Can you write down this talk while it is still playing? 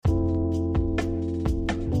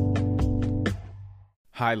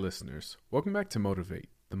Hi, listeners. Welcome back to Motivate,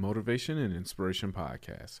 the Motivation and Inspiration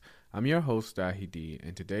Podcast. I'm your host, Dahidi,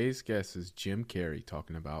 and today's guest is Jim Carrey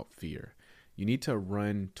talking about fear. You need to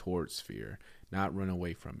run towards fear, not run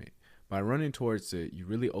away from it. By running towards it, you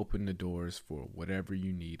really open the doors for whatever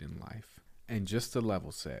you need in life. And just to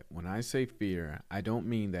level set, when I say fear, I don't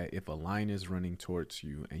mean that if a lion is running towards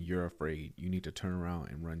you and you're afraid, you need to turn around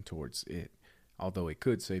and run towards it, although it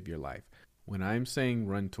could save your life. When I'm saying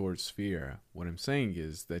run towards fear, what I'm saying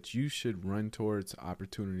is that you should run towards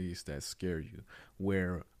opportunities that scare you,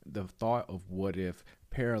 where the thought of what if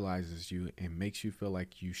paralyzes you and makes you feel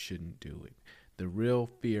like you shouldn't do it. The real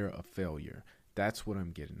fear of failure. That's what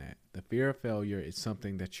I'm getting at. The fear of failure is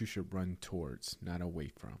something that you should run towards, not away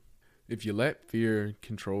from. If you let fear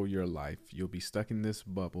control your life, you'll be stuck in this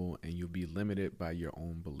bubble and you'll be limited by your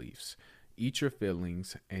own beliefs. Eat your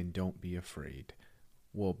feelings and don't be afraid.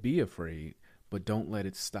 Well, be afraid, but don't let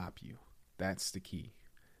it stop you. That's the key.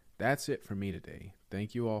 That's it for me today.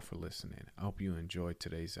 Thank you all for listening. I hope you enjoyed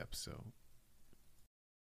today's episode.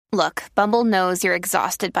 Look, Bumble knows you're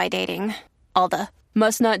exhausted by dating. All the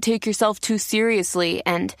must not take yourself too seriously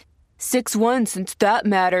and 6'1" since that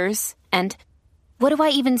matters. And what do I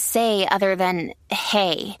even say other than,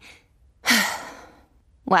 hey?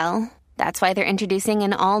 Well, that's why they're introducing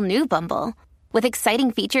an all-new Bumble. With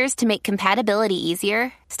exciting features to make compatibility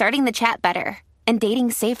easier, starting the chat better, and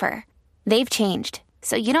dating safer. They've changed,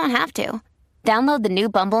 so you don't have to. Download the new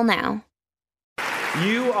Bumble now.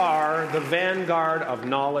 You are the vanguard of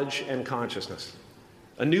knowledge and consciousness.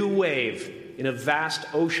 A new wave in a vast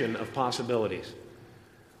ocean of possibilities.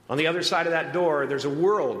 On the other side of that door, there's a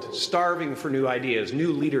world starving for new ideas,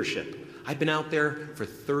 new leadership. I've been out there for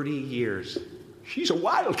 30 years. She's a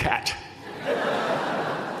wildcat.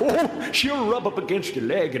 Oh, she'll rub up against your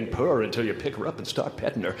leg and purr until you pick her up and start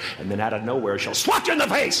petting her. And then out of nowhere, she'll swat you in the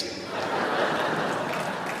face.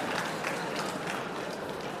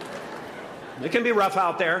 It can be rough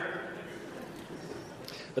out there.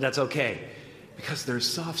 But that's okay, because there's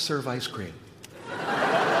soft serve ice cream.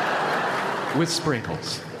 With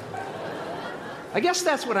sprinkles. I guess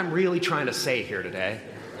that's what I'm really trying to say here today.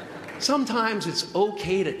 Sometimes it's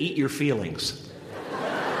okay to eat your feelings.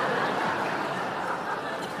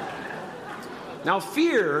 Now,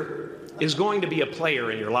 fear is going to be a player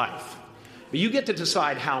in your life, but you get to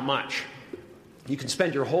decide how much. You can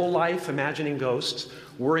spend your whole life imagining ghosts,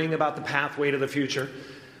 worrying about the pathway to the future,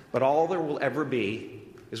 but all there will ever be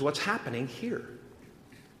is what's happening here,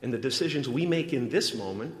 and the decisions we make in this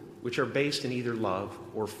moment, which are based in either love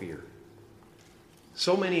or fear.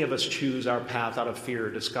 So many of us choose our path out of fear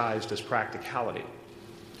disguised as practicality.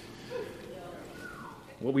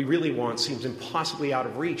 What we really want seems impossibly out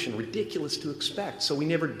of reach and ridiculous to expect, so we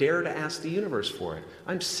never dare to ask the universe for it.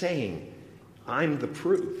 I'm saying I'm the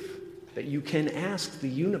proof that you can ask the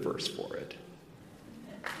universe for it.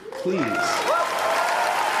 Please.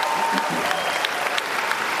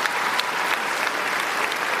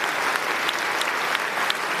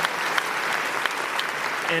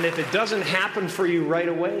 And if it doesn't happen for you right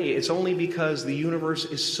away, it's only because the universe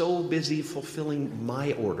is so busy fulfilling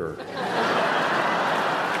my order.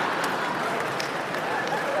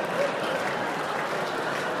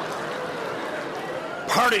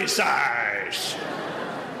 Party size!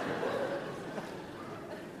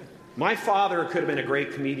 My father could have been a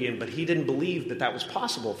great comedian, but he didn't believe that that was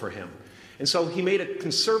possible for him. And so he made a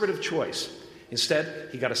conservative choice. Instead,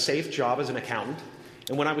 he got a safe job as an accountant.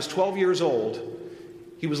 And when I was 12 years old,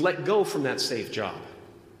 he was let go from that safe job.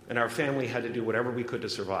 And our family had to do whatever we could to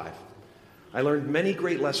survive. I learned many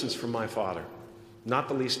great lessons from my father, not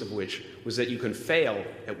the least of which was that you can fail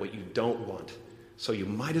at what you don't want. So you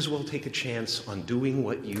might as well take a chance on doing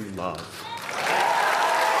what you love.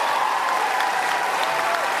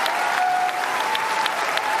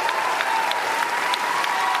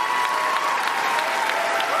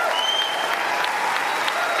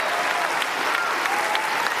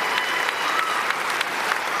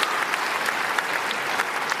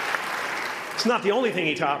 It's not the only thing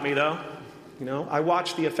he taught me, though. I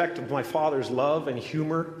watched the effect of my father's love and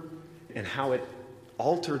humor and how it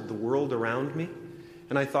altered the world around me.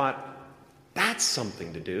 And I thought, that's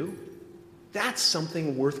something to do. That's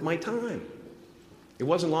something worth my time. It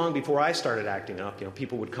wasn't long before I started acting up.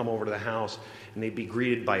 People would come over to the house and they'd be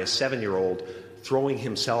greeted by a 7-year-old throwing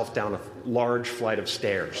himself down a large flight of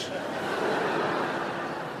stairs.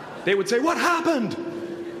 They would say, "What happened?"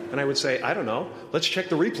 And I would say, "I don't know. Let's check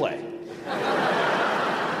the replay."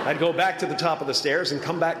 I'd go back to the top of the stairs and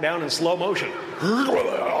come back down in slow motion.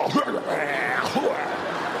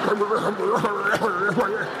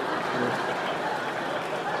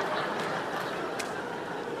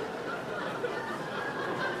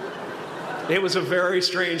 It was a very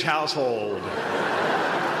strange household.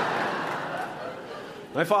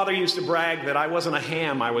 My father used to brag that I wasn't a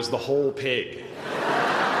ham, I was the whole pig.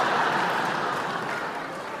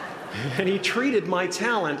 And he treated my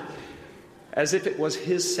talent as if it was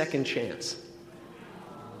his second chance.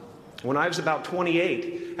 When I was about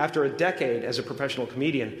 28, after a decade as a professional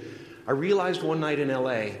comedian, I realized one night in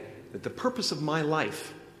LA that the purpose of my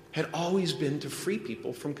life had always been to free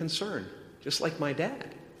people from concern, just like my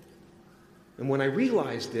dad. And when I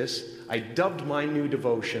realized this, I dubbed my new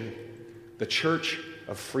devotion the Church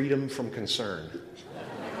of Freedom from Concern.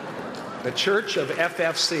 The Church of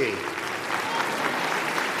FFC.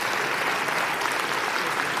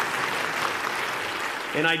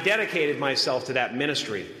 And I dedicated myself to that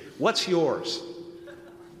ministry. What's yours?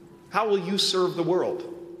 How will you serve the world?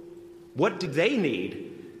 What do they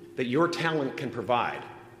need that your talent can provide?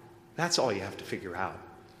 That's all you have to figure out.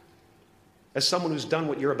 As someone who's done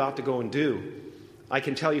what you're about to go and do, I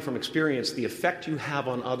can tell you from experience, the effect you have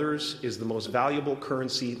on others is the most valuable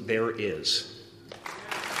currency there is.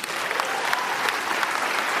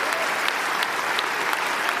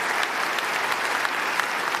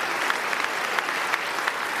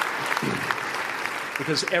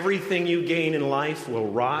 Because everything you gain in life will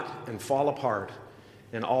rot and fall apart,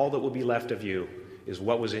 and all that will be left of you is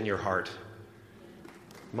what was in your heart.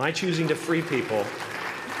 My choosing to free people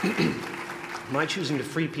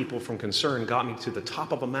from concern got me to the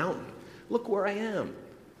top of a mountain. Look where I am.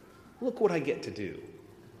 Look what I get to do.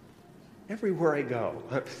 Everywhere I go.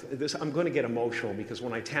 I'm going to get emotional because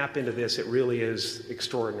when I tap into this, it really is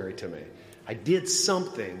extraordinary to me. I did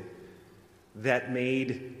something that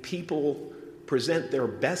made people present their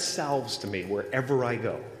best selves to me wherever I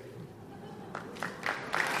go.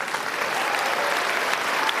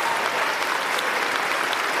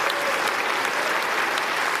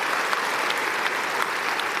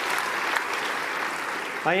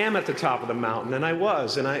 I am at the top of the mountain, and I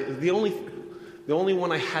was, and the only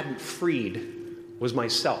one I hadn't freed was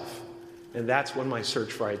myself, and that's when my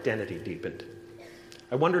search for identity deepened.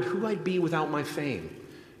 I wondered who I'd be without my fame.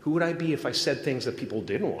 Who would I be if I said things that people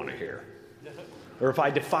didn't want to hear? Or if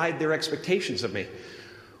I defied their expectations of me?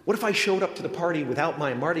 What if I showed up to the party without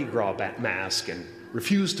my Mardi Gras mask and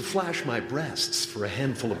refused to flash my breasts for a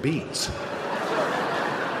handful of beads?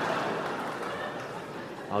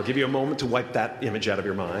 I'll give you a moment to wipe that image out of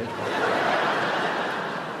your mind.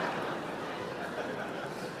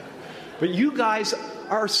 But you guys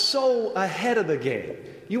are so ahead of the game.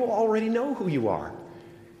 You already know who you are.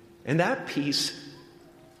 And that peace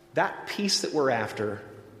that we're after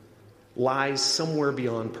lies somewhere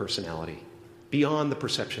beyond personality, beyond the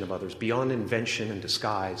perception of others, beyond invention and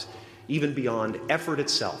disguise, even beyond effort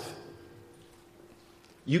itself.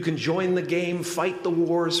 You can join the game, fight the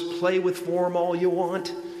wars, play with form all you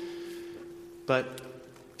want, but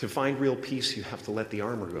to find real peace, you have to let the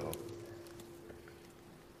armor go.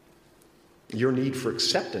 Your need for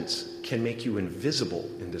acceptance can make you invisible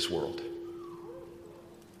in this world.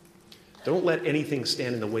 Don't let anything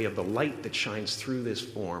stand in the way of the light that shines through this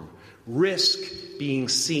form. Risk being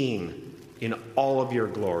seen in all of your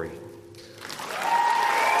glory.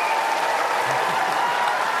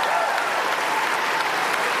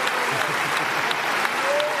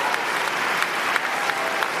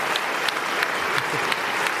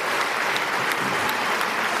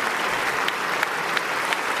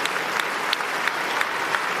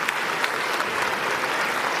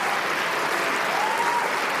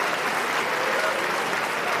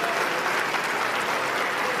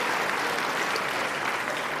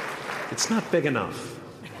 It's not big enough.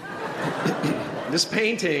 This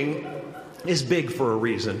painting is big for a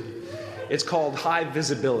reason. It's called high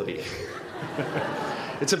visibility.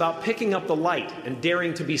 It's about picking up the light and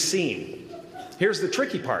daring to be seen. Here's the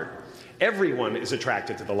tricky part. Everyone is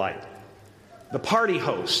attracted to the light. The party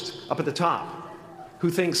host up at the top,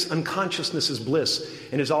 who thinks unconsciousness is bliss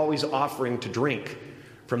and is always offering to drink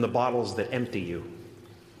from the bottles that empty you.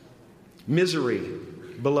 Misery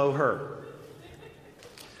below her.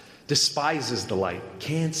 Despises the light,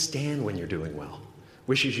 can't stand when you're doing well,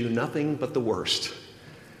 wishes you nothing but the worst.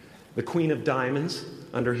 The Queen of Diamonds,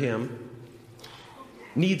 under him,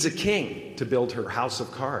 needs a king to build her house of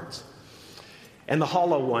cards. And the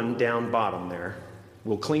hollow one down bottom there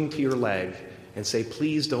will cling to your leg and say,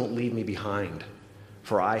 "Please don't leave me behind,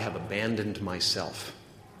 for I have abandoned myself."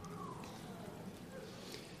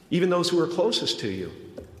 Even those who are closest to you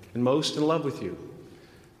and most in love with you,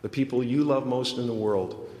 the people you love most in the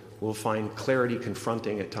world, will find clarity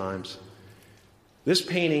confronting at times. This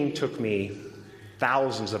painting took me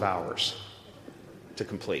thousands of hours to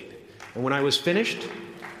complete. And when I was finished,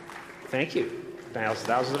 thank you.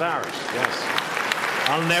 Thousands of hours, yes.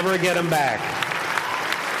 I'll never get them back.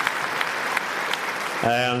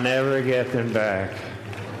 I'll never get them back.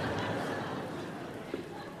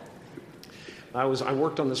 I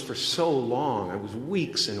worked on this for so long. I was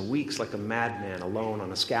weeks and weeks like a madman alone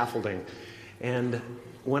on a scaffolding. And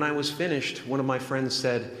when I was finished, one of my friends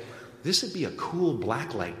said, "This would be a cool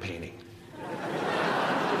blacklight painting."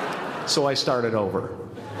 So I started over.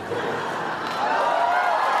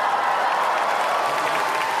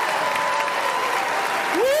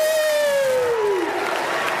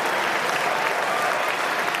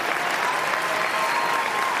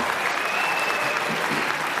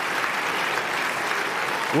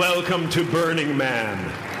 Welcome to Burning Man.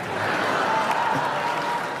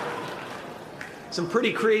 Some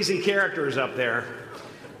pretty crazy characters up there,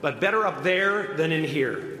 but better up there than in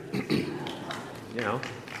here. You know,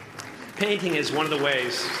 painting is one of the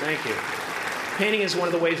ways, thank you. Painting is one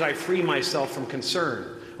of the ways I free myself from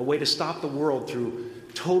concern, a way to stop the world through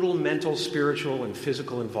total mental, spiritual, and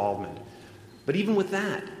physical involvement. But even with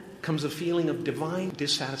that comes a feeling of divine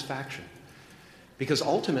dissatisfaction. Because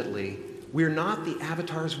ultimately, we're not the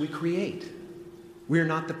avatars we create. We're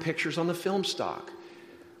not the pictures on the film stock.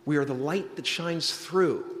 We are the light that shines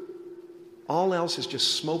through. All else is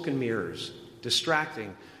just smoke and mirrors,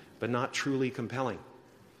 distracting, but not truly compelling.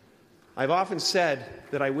 I've often said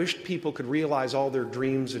that I wished people could realize all their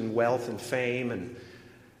dreams and wealth and fame, and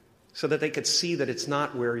so that they could see that it's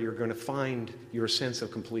not where you're going to find your sense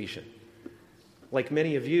of completion. Like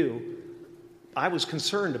many of you, I was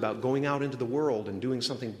concerned about going out into the world and doing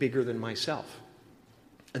something bigger than myself,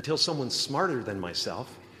 until someone smarter than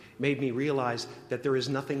myself made me realize that there is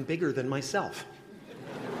nothing bigger than myself.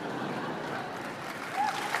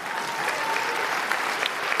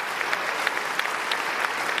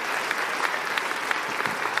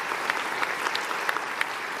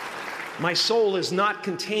 My soul is not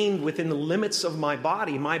contained within the limits of my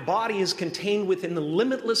body. My body is contained within the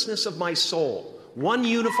limitlessness of my soul. One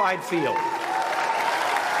unified field.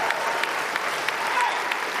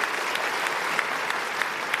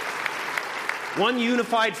 One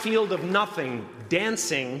unified field of nothing,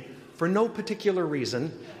 dancing for no particular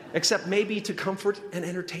reason, except maybe to comfort and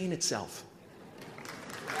entertain itself.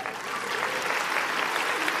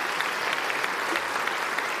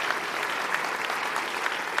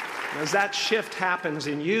 As that shift happens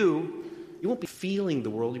in you, you won't be feeling the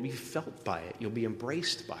world, you'll be felt by it. You'll be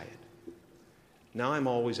embraced by it. Now I'm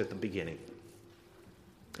always at the beginning.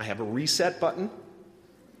 I have a reset button,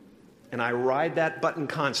 and I ride that button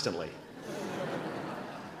constantly.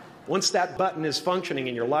 Once that button is functioning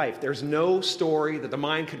in your life, there's no story that the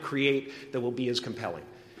mind could create that will be as compelling.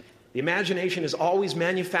 The imagination is always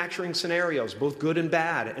manufacturing scenarios, both good and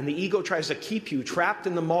bad, and the ego tries to keep you trapped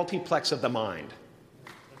in the multiplex of the mind.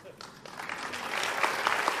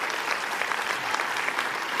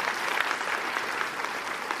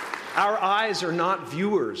 Our eyes are not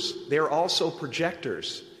viewers, they're also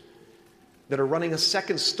projectors that are running a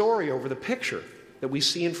second story over the picture that we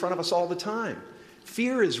see in front of us all the time.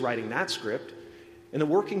 Fear is writing that script, and the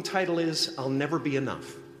working title is, I'll Never Be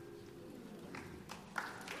Enough.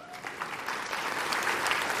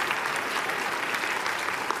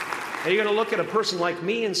 And you're going to look at a person like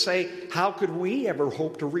me and say, how could we ever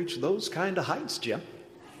hope to reach those kind of heights, Jim?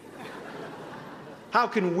 How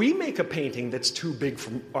can we make a painting that's too big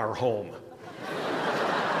for our home?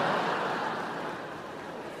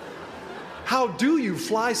 How do you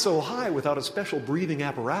fly so high without a special breathing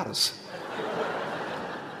apparatus?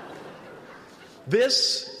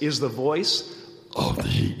 This is the voice of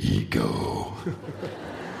the ego.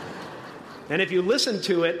 And if you listen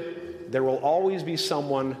to it, there will always be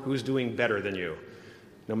someone who's doing better than you.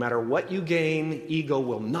 No matter what you gain, ego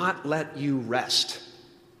will not let you rest.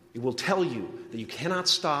 It will tell you that you cannot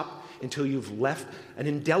stop until you've left an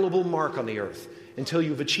indelible mark on the earth, until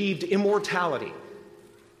you've achieved immortality.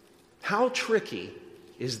 How tricky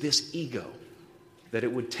is this ego that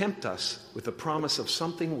it would tempt us with the promise of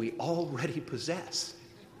something we already possess?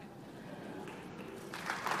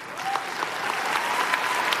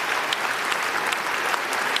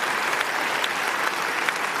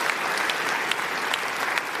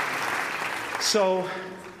 So,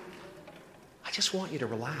 I just want you to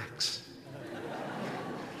relax.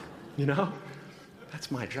 You know, that's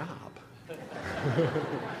my job.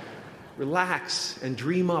 Relax and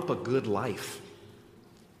dream up a good life.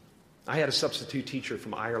 I had a substitute teacher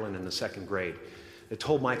from Ireland in the second grade that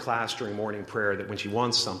told my class during morning prayer that when she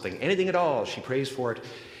wants something, anything at all, she prays for it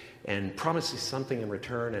and promises something in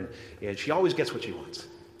return, and she always gets what she wants.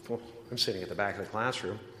 Well, I'm sitting at the back of the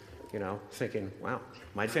classroom, you know, thinking, wow,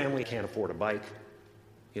 my family can't afford a bike,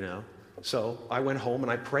 you know. So I went home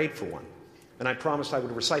and I prayed for one. And I promised I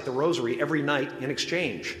would recite the rosary every night in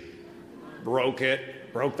exchange. Broke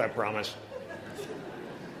that promise.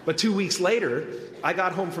 But 2 weeks later, I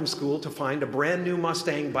got home from school to find a brand new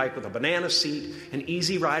Mustang bike with a banana seat and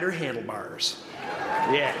Easy Rider handlebars.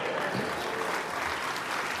 Yeah.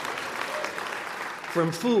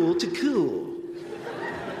 From fool to cool.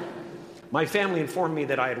 My family informed me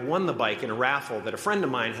that I had won the bike in a raffle that a friend of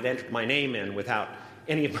mine had entered my name in without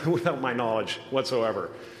my knowledge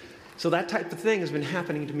whatsoever. So that type of thing has been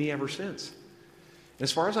happening to me ever since.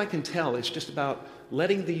 As far as I can tell, it's just about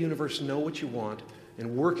letting the universe know what you want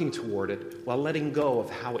and working toward it while letting go of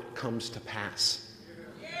how it comes to pass.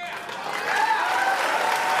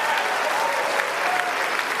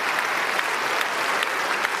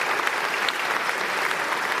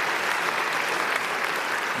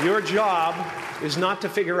 Your job is not to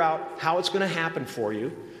figure out how it's going to happen for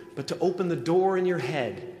you, but to open the door in your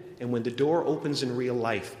head. And when the door opens in real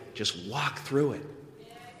life, just walk through it.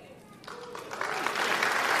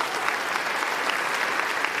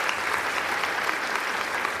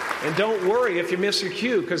 And don't worry if you miss your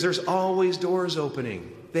cue, because there's always doors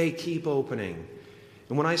opening. They keep opening.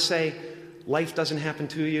 And when I say life doesn't happen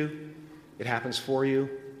to you, it happens for you,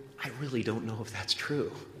 I really don't know if that's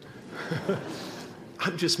true.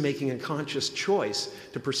 I'm just making a conscious choice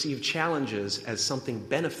to perceive challenges as something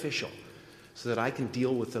beneficial so that I can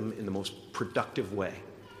deal with them in the most productive way.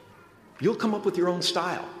 You'll come up with your own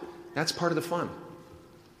style. That's part of the fun.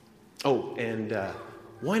 Oh, and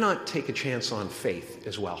why not take a chance on faith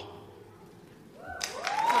as well?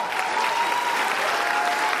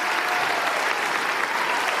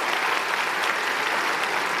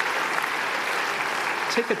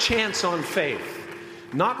 Take a chance on faith.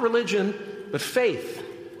 Not religion, but faith.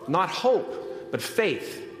 Not hope, but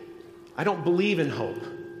faith. I don't believe in hope.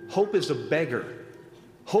 Hope is a beggar.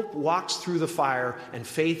 Hope walks through the fire, and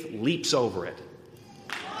faith leaps over it.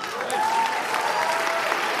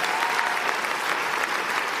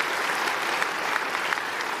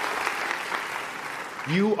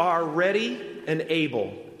 You are ready and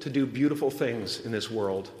able to do beautiful things in this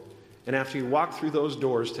world. And after you walk through those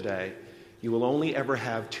doors today, you will only ever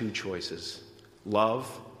have two choices: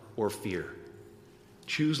 love or fear.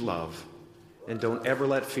 Choose love, and don't ever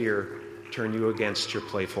let fear turn you against your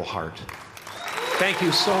playful heart. Thank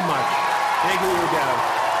you so much. Thank you, Dad.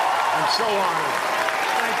 I'm so honored.